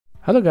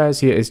Hello guys,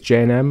 here is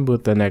JNM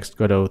with the next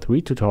Godot 3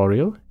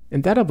 tutorial.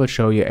 In that I will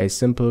show you a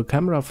simple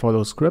camera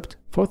follow script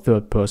for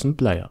third-person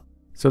player.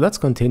 So let's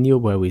continue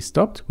where we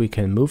stopped. We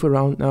can move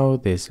around now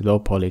this low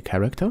poly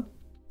character.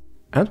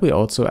 And we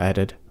also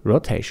added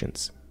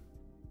rotations.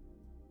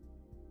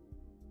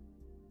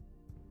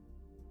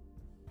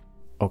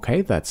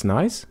 Okay, that's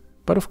nice,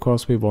 but of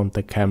course we want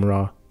the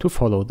camera to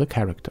follow the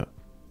character.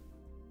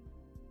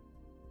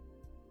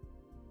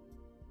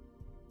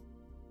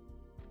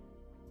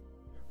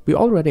 We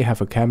already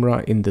have a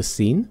camera in the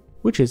scene,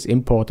 which is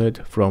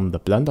imported from the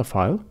Blender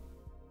file,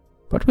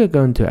 but we're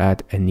going to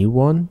add a new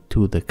one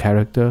to the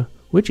character,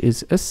 which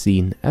is a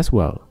scene as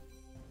well.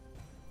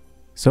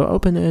 So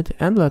open it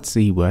and let's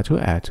see where to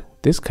add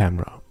this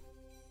camera.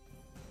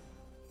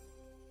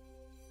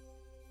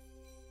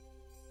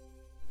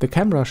 The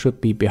camera should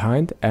be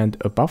behind and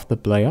above the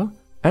player,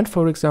 and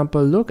for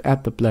example look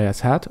at the player's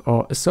head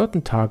or a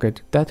certain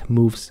target that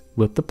moves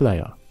with the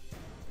player.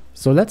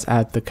 So let's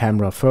add the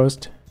camera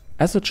first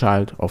as a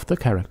child of the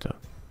character.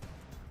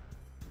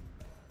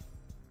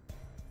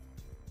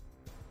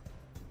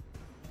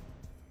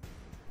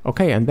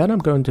 Okay, and then I'm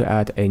going to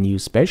add a new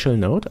spatial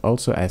node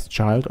also as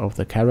child of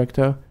the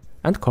character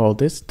and call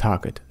this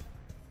target.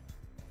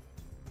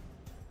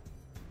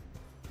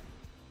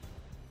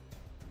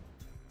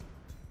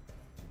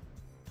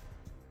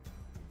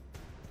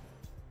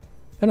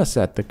 Then I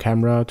set the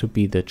camera to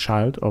be the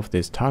child of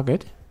this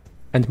target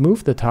and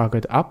move the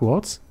target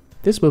upwards.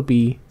 This will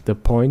be the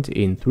point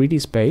in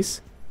 3D space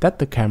that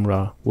the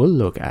camera will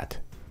look at.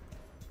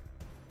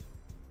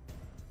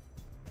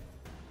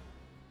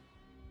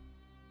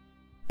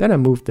 Then I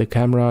move the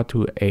camera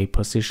to a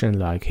position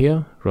like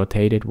here,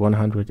 rotate it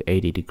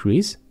 180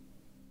 degrees.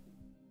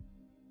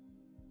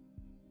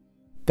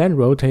 Then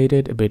rotate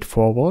it a bit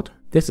forward.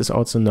 This is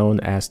also known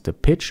as the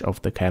pitch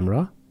of the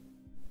camera.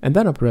 And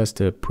then I press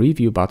the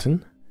preview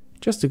button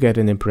just to get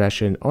an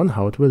impression on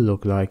how it will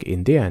look like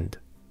in the end.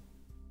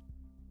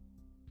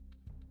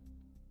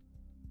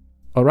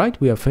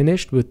 Alright, we are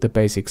finished with the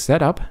basic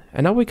setup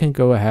and now we can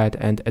go ahead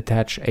and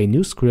attach a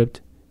new script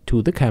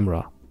to the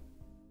camera.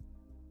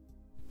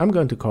 I'm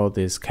going to call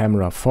this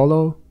camera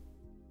follow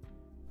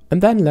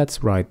and then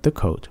let's write the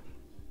code.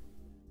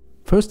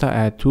 First I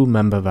add two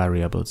member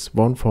variables,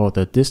 one for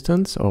the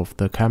distance of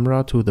the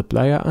camera to the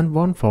player and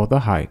one for the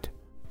height.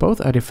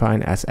 Both are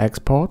defined as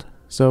export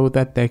so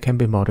that they can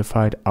be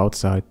modified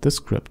outside the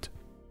script.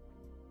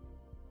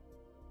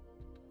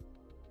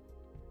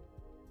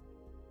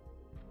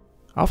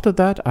 After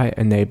that I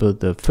enable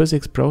the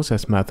physics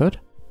process method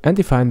and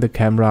define the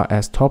camera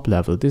as top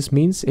level. This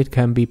means it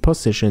can be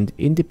positioned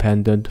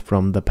independent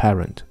from the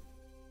parent.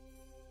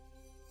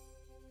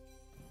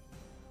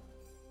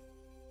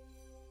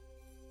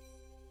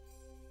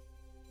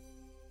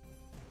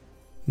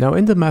 Now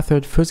in the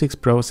method physics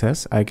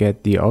process I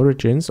get the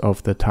origins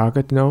of the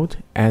target node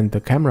and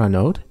the camera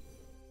node,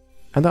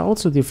 and I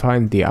also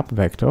define the up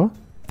vector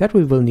that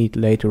we will need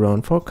later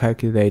on for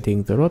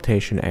calculating the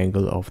rotation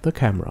angle of the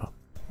camera.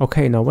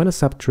 Okay, now when I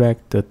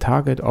subtract the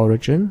target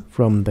origin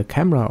from the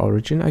camera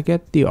origin, I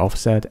get the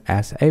offset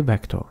as a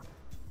vector.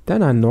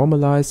 Then I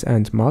normalize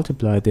and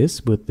multiply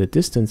this with the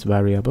distance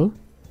variable,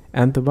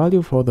 and the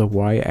value for the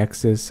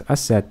y-axis are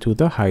set to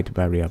the height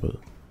variable.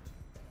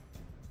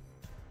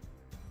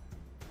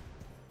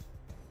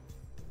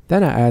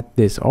 Then I add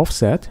this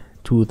offset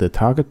to the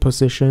target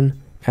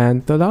position,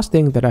 and the last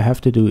thing that I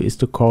have to do is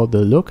to call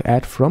the look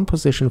at from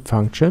position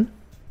function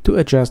to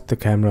adjust the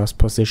camera's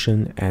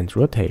position and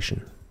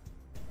rotation.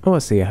 Oh, I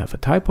see I have a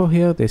typo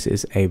here. This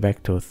is a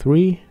vector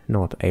 3,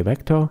 not a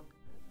vector.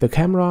 The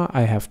camera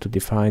I have to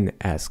define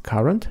as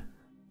current.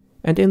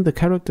 And in the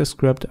character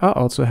script I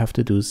also have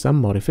to do some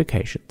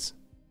modifications.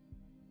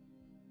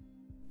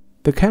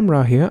 The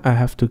camera here I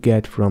have to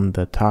get from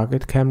the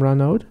target camera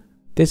node.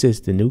 This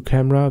is the new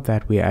camera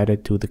that we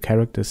added to the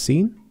character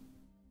scene.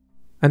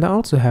 And I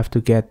also have to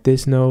get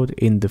this node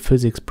in the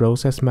physics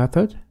process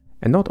method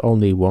and not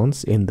only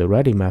once in the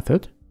ready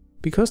method,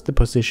 because the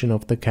position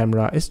of the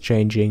camera is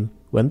changing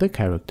when the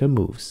character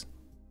moves.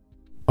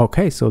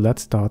 Okay, so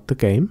let's start the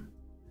game.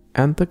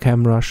 And the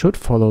camera should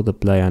follow the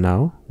player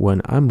now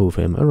when I move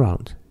him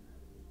around.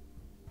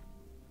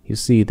 You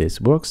see this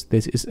works.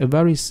 This is a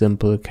very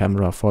simple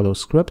camera follow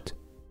script,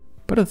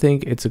 but I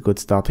think it's a good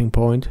starting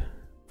point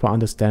for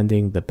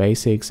understanding the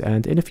basics,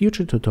 and in a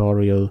future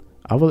tutorial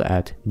I will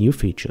add new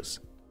features.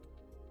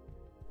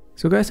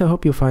 So guys, I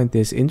hope you find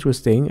this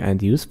interesting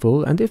and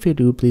useful, and if you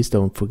do, please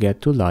don't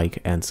forget to like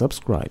and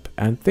subscribe,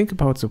 and think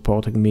about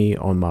supporting me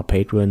on my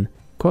Patreon,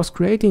 cause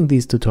creating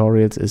these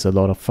tutorials is a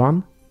lot of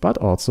fun, but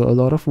also a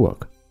lot of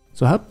work.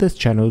 So help this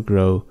channel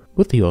grow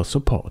with your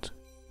support.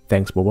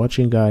 Thanks for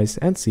watching guys,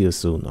 and see you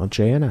soon on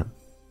JNM.